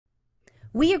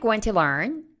We are going to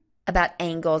learn about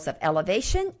angles of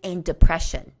elevation and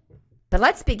depression. But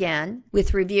let's begin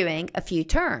with reviewing a few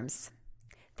terms.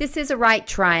 This is a right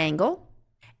triangle,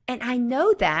 and I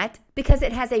know that because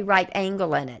it has a right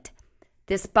angle in it.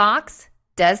 This box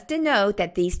does denote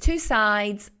that these two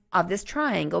sides of this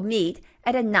triangle meet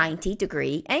at a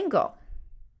 90-degree angle.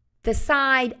 The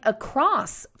side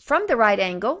across from the right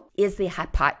angle is the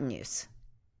hypotenuse.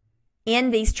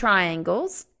 In these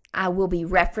triangles, I will be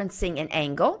referencing an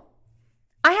angle.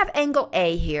 I have angle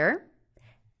A here,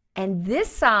 and this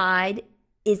side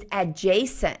is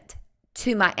adjacent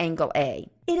to my angle A.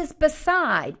 It is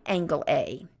beside angle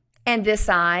A, and this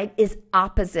side is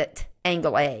opposite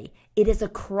angle A. It is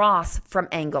across from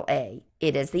angle A.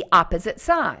 It is the opposite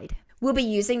side. We'll be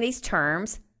using these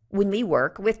terms when we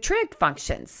work with trig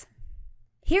functions.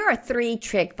 Here are three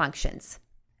trig functions.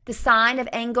 The sine of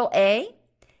angle A,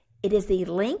 it is the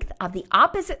length of the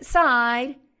opposite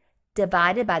side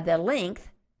divided by the length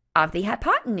of the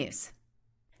hypotenuse.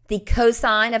 The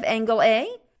cosine of angle A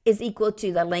is equal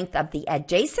to the length of the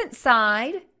adjacent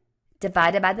side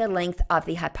divided by the length of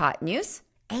the hypotenuse.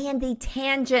 And the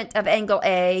tangent of angle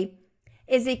A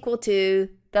is equal to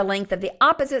the length of the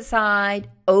opposite side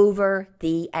over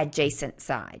the adjacent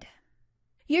side.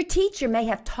 Your teacher may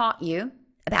have taught you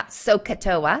about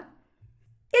SOHCAHTOA.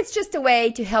 It's just a way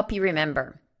to help you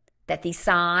remember that the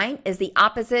sine is the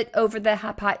opposite over the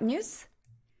hypotenuse.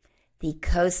 The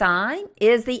cosine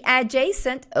is the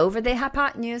adjacent over the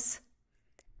hypotenuse.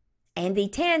 And the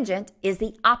tangent is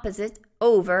the opposite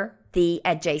over the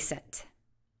adjacent.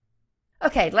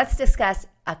 Okay, let's discuss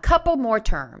a couple more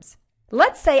terms.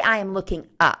 Let's say I am looking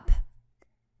up.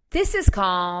 This is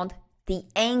called the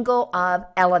angle of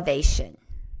elevation.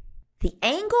 The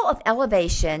angle of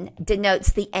elevation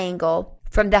denotes the angle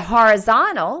from the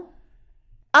horizontal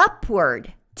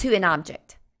upward to an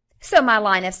object. So my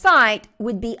line of sight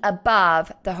would be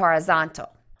above the horizontal.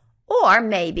 Or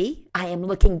maybe I am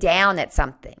looking down at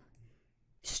something.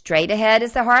 Straight ahead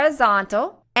is the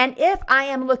horizontal, and if I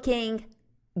am looking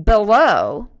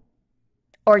below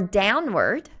or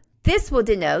downward, this will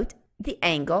denote the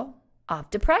angle of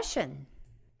depression.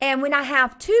 And when I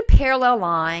have two parallel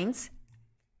lines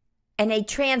and a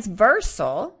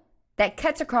transversal that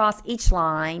cuts across each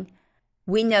line,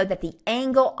 we know that the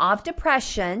angle of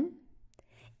depression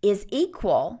is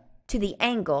equal to the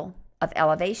angle of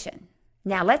elevation.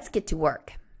 Now let's get to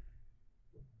work.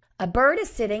 A bird is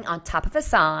sitting on top of a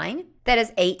sign that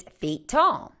is 8 feet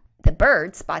tall. The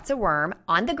bird spots a worm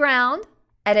on the ground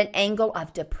at an angle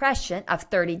of depression of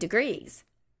 30 degrees.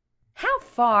 How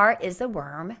far is the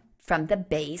worm from the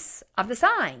base of the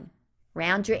sign?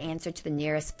 Round your answer to the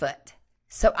nearest foot.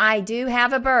 So I do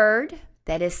have a bird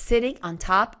that is sitting on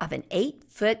top of an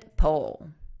 8-foot pole,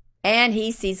 and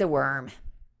he sees a worm.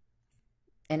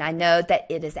 And I know that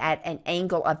it is at an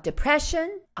angle of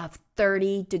depression of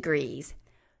 30 degrees.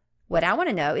 What I want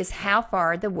to know is how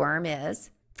far the worm is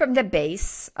from the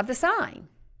base of the sign.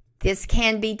 This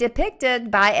can be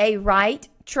depicted by a right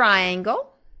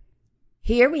triangle.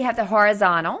 Here we have the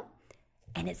horizontal,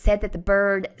 and it said that the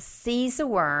bird sees a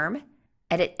worm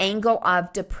at an angle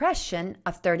of depression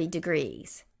of 30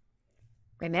 degrees.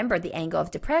 Remember, the angle of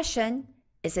depression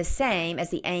is the same as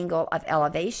the angle of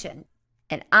elevation.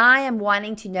 And I am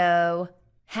wanting to know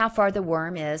how far the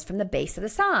worm is from the base of the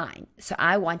sign. So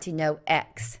I want to know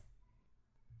x.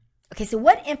 Okay, so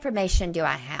what information do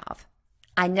I have?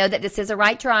 I know that this is a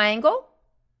right triangle.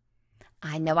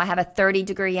 I know I have a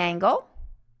 30-degree angle.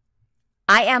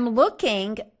 I am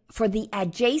looking for the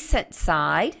adjacent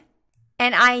side,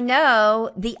 and I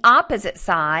know the opposite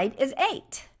side is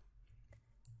 8.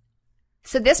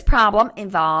 So this problem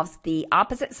involves the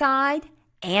opposite side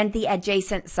and the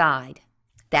adjacent side.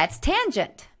 That's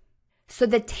tangent. So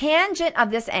the tangent of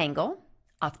this angle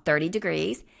of 30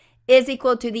 degrees is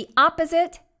equal to the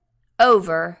opposite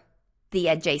over the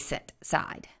adjacent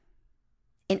side.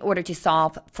 In order to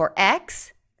solve for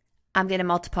x, I'm going to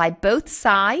multiply both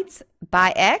sides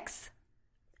by x.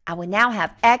 I will now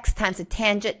have x times the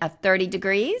tangent of 30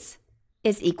 degrees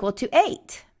is equal to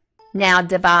 8. Now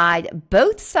divide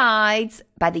both sides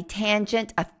by the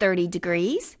tangent of 30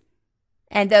 degrees,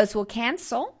 and those will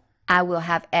cancel. I will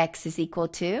have x is equal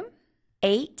to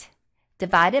 8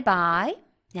 divided by,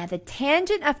 now the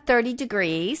tangent of 30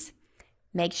 degrees,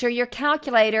 make sure your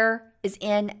calculator is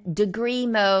in degree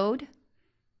mode.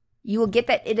 You will get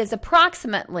that it is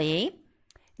approximately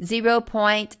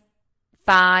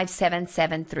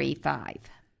 0.57735.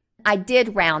 I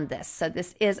did round this, so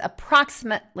this is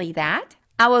approximately that.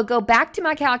 I will go back to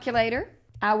my calculator.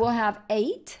 I will have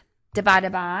 8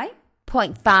 divided by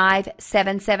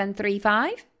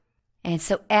 0.57735. And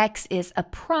so x is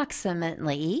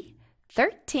approximately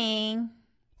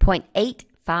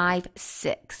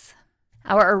 13.856.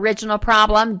 Our original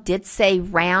problem did say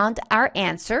round our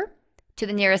answer to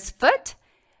the nearest foot.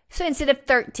 So instead of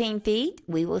 13 feet,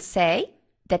 we will say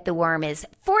that the worm is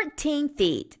 14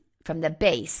 feet from the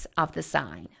base of the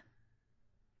sign.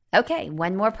 Okay,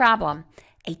 one more problem.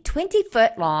 A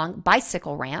 20-foot long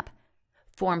bicycle ramp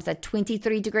forms a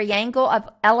 23-degree angle of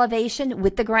elevation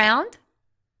with the ground.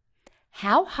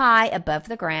 How high above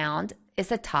the ground is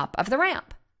the top of the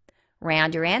ramp?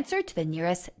 Round your answer to the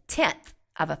nearest tenth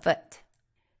of a foot.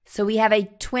 So we have a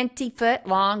 20-foot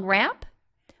long ramp.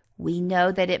 We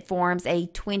know that it forms a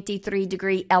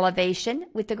 23-degree elevation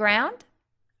with the ground.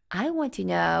 I want to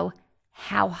know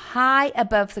how high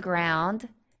above the ground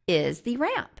is the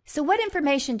ramp. So what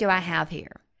information do I have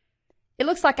here? It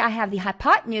looks like I have the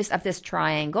hypotenuse of this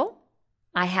triangle,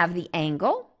 I have the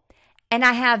angle, and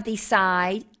I have the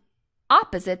side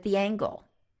opposite the angle.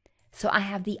 So I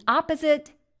have the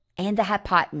opposite and the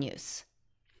hypotenuse.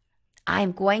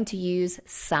 I'm going to use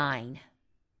sine.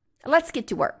 Let's get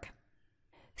to work.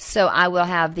 So I will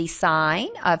have the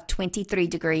sine of 23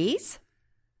 degrees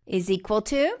is equal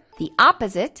to the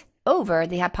opposite over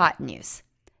the hypotenuse.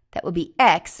 That will be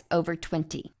x over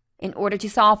 20. In order to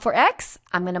solve for x,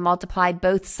 I'm going to multiply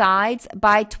both sides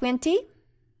by 20.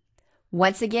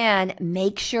 Once again,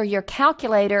 make sure your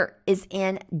calculator is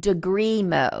in degree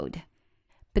mode.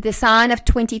 But the sine of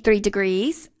 23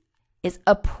 degrees is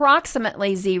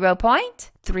approximately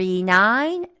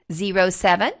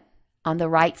 0.3907. On the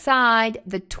right side,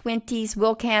 the 20s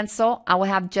will cancel. I will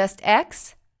have just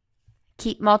x.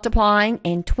 Keep multiplying,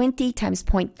 and 20 times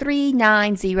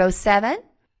 0.3907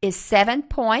 is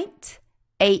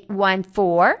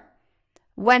 7.814.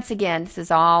 Once again, this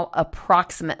is all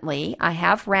approximately. I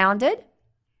have rounded.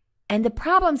 And the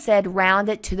problem said round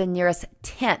it to the nearest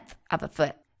tenth of a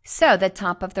foot. So the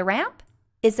top of the ramp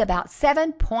is about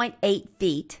 7.8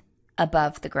 feet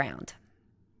above the ground.